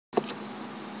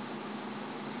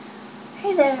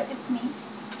Hey there, it's me,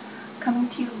 coming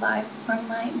to you live from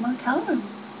my motel room.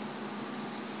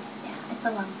 Yeah, it's a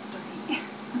long story.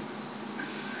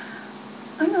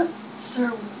 I'm not sure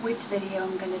which video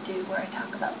I'm going to do where I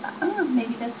talk about that. I don't know,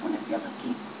 maybe this one if you're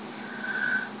lucky.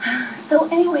 So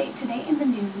anyway, today in the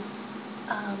news,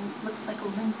 looks like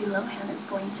Lindsay Lohan is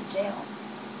going to jail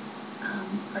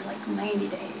for like 90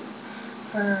 days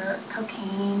for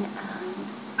cocaine and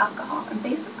alcohol, and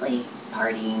basically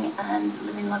partying and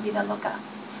living la vida loca.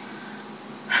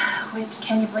 Which,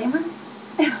 can you blame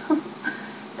her?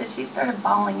 So she started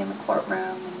bawling in the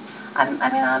courtroom, and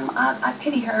I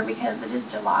pity her because it is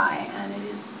July and it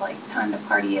is like time to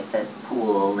party at the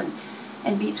pool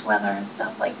and beach weather and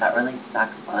stuff. Like, that really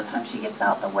sucks. By the time she gets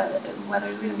out, the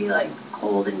weather's going to be like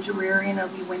cold and dreary, and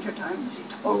it'll be winter time, so she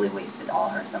totally wasted all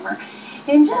her summer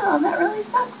in jail, and that really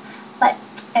sucks. But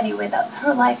anyway, that's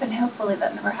her life, and hopefully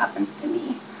that never happens to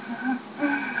me.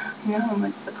 You know how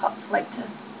much the cops like to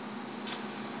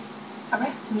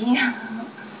arrest me.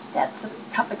 That's a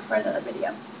topic for another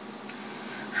video.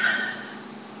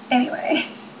 Anyway,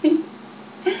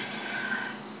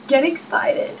 get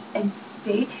excited and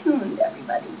stay tuned,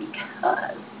 everybody,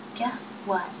 because guess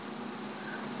what?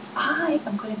 I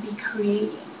am going to be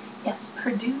creating, yes,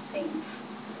 producing,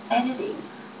 editing,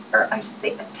 or I should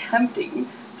say attempting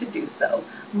to do so,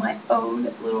 my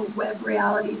own little web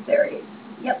reality series.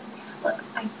 Yep. Look,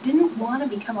 I didn't want to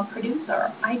become a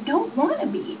producer. I don't want to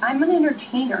be. I'm an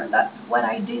entertainer. That's what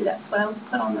I do. That's what I was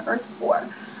put on the earth for.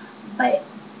 But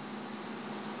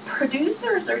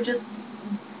producers are just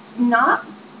not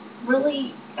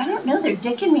really, I don't know, they're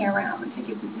dicking me around,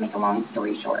 to make a long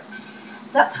story short.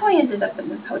 That's how I ended up in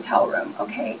this hotel room,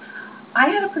 okay? I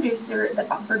had a producer that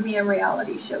offered me a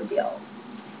reality show deal.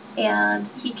 And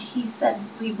he said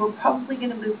we were probably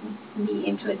going to move me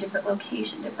into a different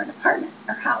location, different apartment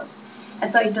or house.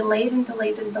 And so I delayed and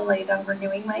delayed and delayed on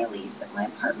renewing my lease at my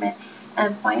apartment.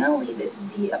 And finally,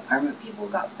 the apartment people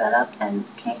got fed up and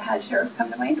had sheriffs come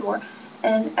to my door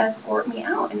and escort me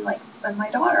out, and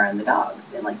my daughter and the dogs.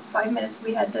 In like 5 minutes,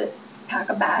 we had to pack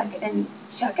a bag and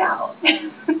check out.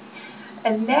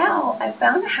 And now I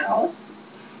found a house,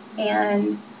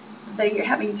 and they're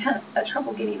having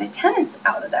trouble getting the tenants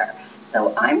out of there.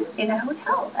 So I'm in a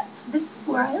hotel. This is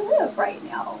where I live right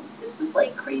now. This is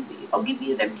like crazy. I'll give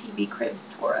you an MTV Cribs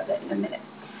tour of it in a minute.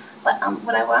 But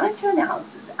what I wanted to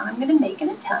announce is that I'm going to make an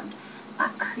attempt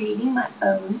at creating my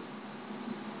own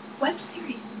web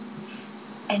series.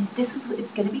 And this is what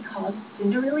it's going to be called,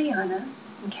 Cinderiliana,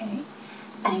 okay?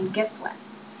 And guess what?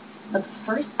 But the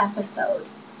first episode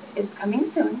is coming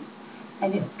soon,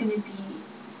 and it's going to be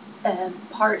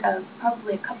part of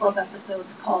probably a couple of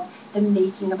episodes called The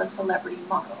Making of a Celebrity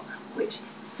Model, which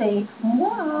say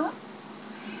moi.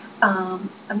 I'm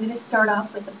going to start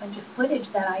off with a bunch of footage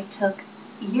that I took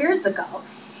years ago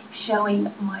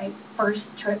showing my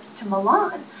first trips to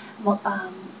Milan.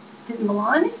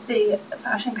 Milan is the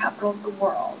fashion capital of the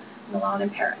world, Milan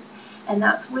and Paris, and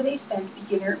that's where they send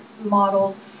beginner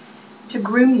models to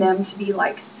groom them to be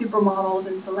like supermodels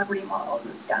and celebrity models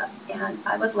and stuff. And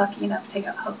I was lucky enough to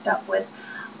get hooked up with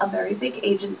a very big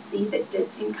agency that did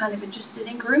seem kind of interested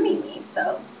in grooming me.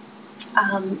 So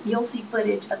you'll see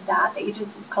footage of that. The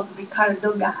agency is called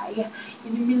Riccardo Guy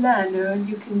in Milan, and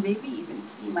you can maybe even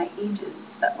see my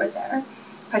agents that were there,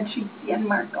 Patrizia and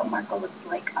Marco. Marco looks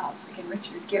like freaking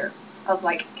Richard Gere. I was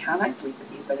like, can I sleep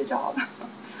with you for the job?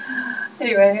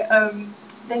 Anyway,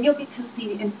 then you'll get to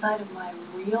see inside of my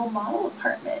real model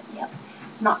apartment. Yep.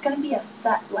 It's not going to be a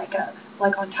set like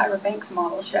on Tyra Banks'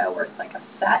 model show where it's like a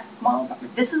set model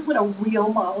apartment. This is what a real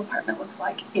model apartment looks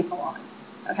like in Milan,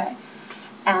 okay?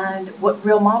 And what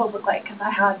real models look like, because I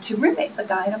had two roommates, a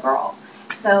guy and a girl.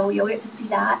 So you'll get to see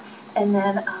that. And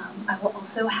then I will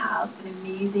also have an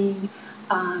amazing,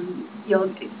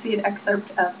 you'll see an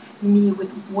excerpt of me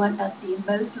with one of the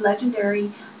most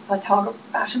legendary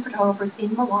fashion photographers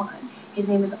in Milan. His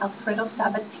name is Alfredo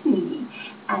Sabatini,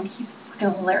 and he's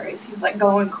fucking hilarious. He's like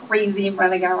going crazy and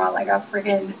running around like a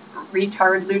friggin'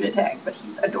 retard lunatic, but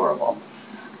he's adorable.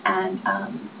 And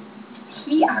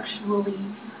he actually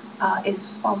is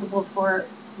responsible for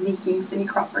making Cindy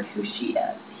Crawford who she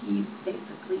is. He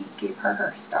basically gave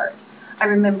her start. I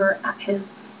remember at his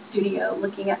studio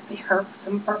looking at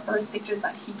some of her first pictures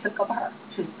that he took of her.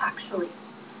 She was actually,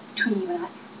 between you and I,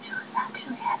 she was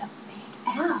actually had a big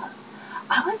ass.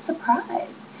 I was surprised.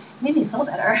 It made me feel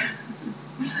better.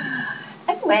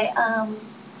 Anyway,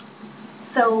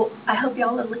 so I hope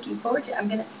y'all are looking forward to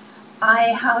it. I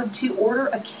had to order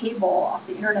a cable off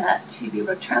the internet to be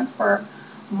able to transfer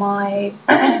my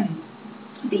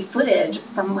the footage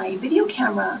from my video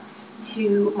camera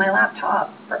to my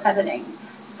laptop for editing.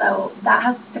 So that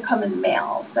has to come in the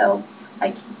mail. So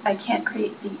I can't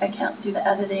do the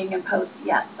editing and post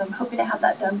yet. So I'm hoping to have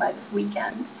that done by this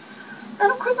weekend.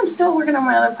 And of course, I'm still working on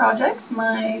my other projects.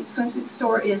 My swimsuit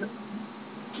store is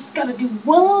just got to do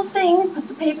one little thing, put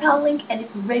the PayPal link, and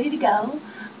it's ready to go.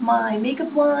 My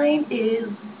makeup line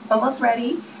is almost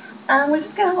ready. And we're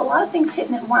just going to have a lot of things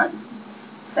hitting at once.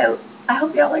 So I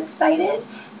hope y'all are excited.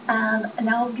 And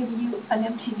now I'll give you an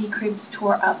MTV Cribs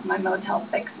tour of my Motel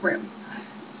 6 room.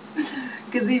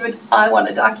 Because even I want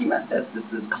to document this.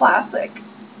 This is classic.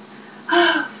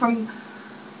 From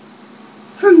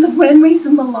the runways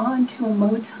in Milan to a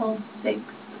Motel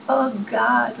 6. Oh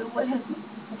God, what has...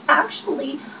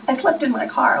 Actually, I slept in my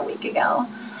car a week ago.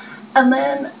 And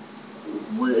then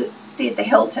we stayed at the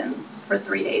Hilton for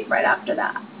 3 days right after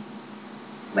that,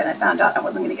 when I found out I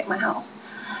wasn't going to get my house.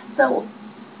 So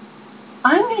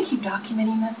I'm going to keep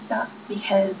documenting this stuff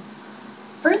because,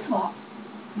 first of all,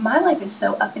 my life is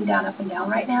so up and down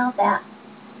right now that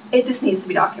it just needs to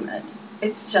be documented.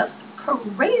 It's just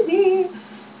crazy.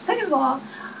 Second of all,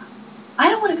 I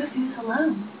don't want to go through this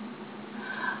alone.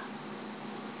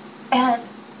 And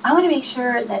I want to make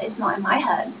sure that it's not in my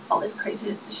head, all this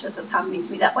crazy shit that's happening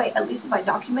to me. That way, at least if I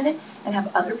document it and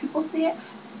have other people see it,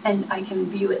 and I can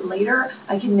view it later,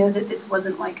 I can know that this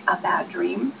wasn't like a bad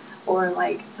dream or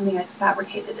like something I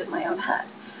fabricated in my own head.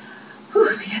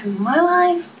 Whew, because my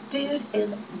life, dude,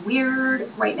 is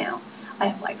weird right now. I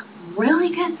have like really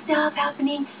good stuff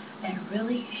happening and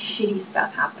really shitty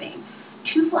stuff happening.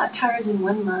 2 flat tires in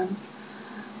 1 month.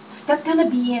 Stepped on a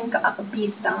bee and got a bee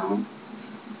stung.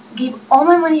 Gave all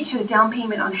my money to a down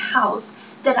payment on a house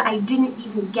that I didn't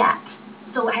even get.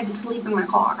 So I had to sleep in my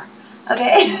car.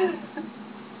 Okay?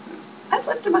 I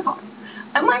slept in my car.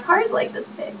 And my car is like this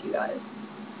big, you guys.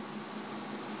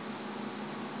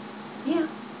 Yeah.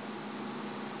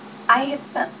 I had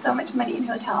spent so much money in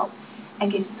hotels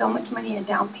and gave so much money in a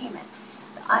down payment.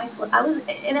 I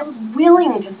was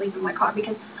willing to sleep in my car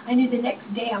because I knew the next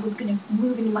day I was going to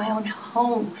move into my own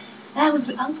home. And I was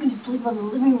going to sleep on the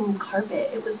living room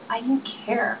carpet. I didn't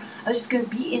care. I was just going to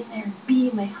be in there, be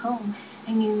in my home.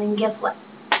 And then guess what?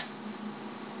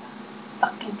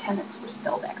 Fucking tenants were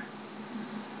still there.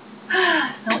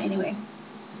 So anyway,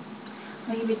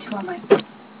 I'll give you 2 on my...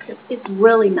 It's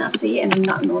really messy, and I'm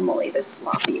not normally this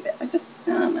sloppy, but I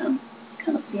don't know, just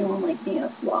kind of feeling like being a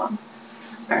slob.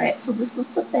 Alright, so this is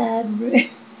the bed. This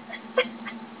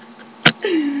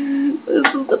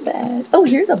is the bed. Oh,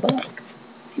 here's a book.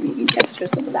 Maybe you can texture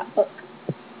some of that book.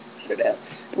 Sort of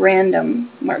random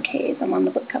marquees. I'm on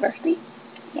the book cover, see?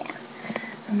 Yeah.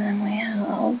 And then we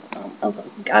have,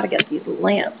 I've got to get these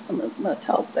lamps on this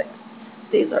Motel 6.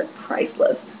 These are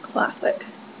priceless, classic.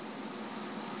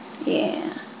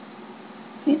 Yeah.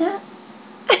 See that?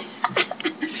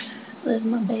 There's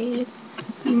my bed.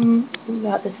 We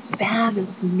got this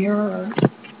fabulous mirror.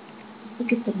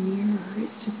 Look at the mirror.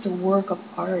 It's just a work of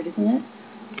art, isn't it?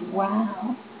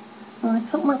 Wow. I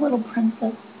put my little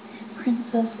princess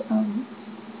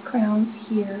crowns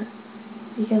here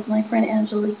because my friend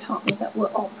Angelique taught me that we're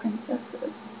all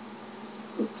princesses.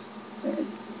 Oops.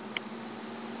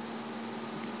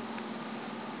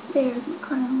 There's my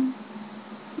crown.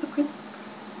 It's my princess crown.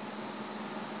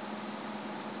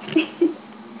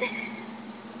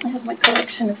 I have my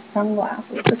collection of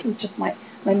sunglasses. This is just my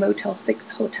Motel 6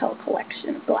 hotel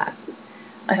collection of glasses.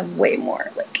 I have way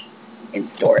more like in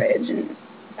storage, and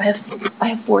I have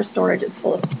 4 storages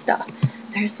full of stuff.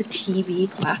 There's the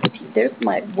TV, classic TV. There's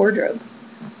my wardrobe,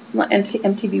 my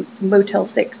MTV Motel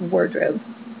 6 wardrobe.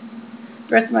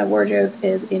 The rest of my wardrobe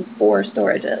is in 4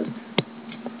 storages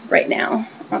right now,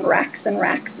 on racks and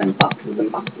racks and boxes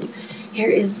and boxes. Here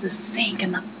is the sink,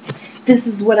 and this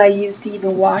is what I use to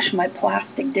even wash my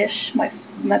plastic dish, my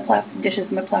plastic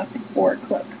dishes, my plastic fork.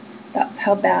 Look, that's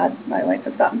how bad my life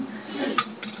has gotten.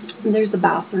 And there's the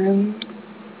bathroom,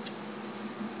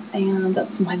 and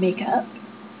that's my makeup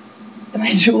and my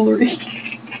jewelry.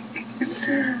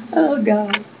 Oh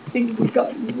God, things have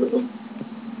gotten a little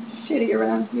shitty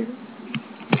around here.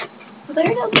 So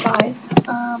there it is, guys.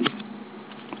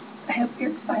 I hope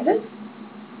you're excited,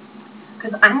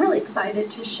 because I'm really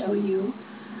excited to show you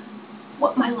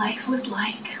what my life was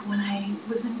like when I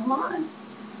was in Milan,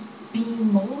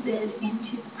 being molded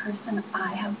into the person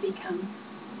I have become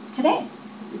today,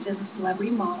 which is a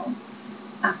celebrity model,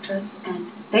 actress,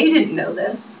 and they didn't know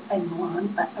this in Milan,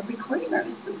 but a recording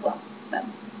artist as well. So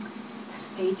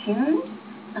stay tuned.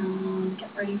 Get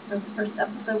ready for the first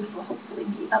episode, which will hopefully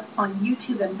be up on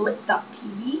YouTube and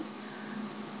blip.tv.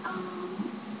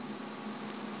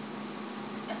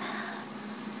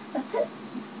 That's it.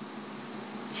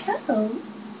 Ciao,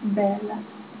 bellas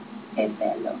e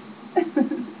bellos.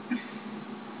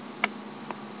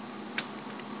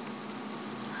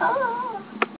 Ah.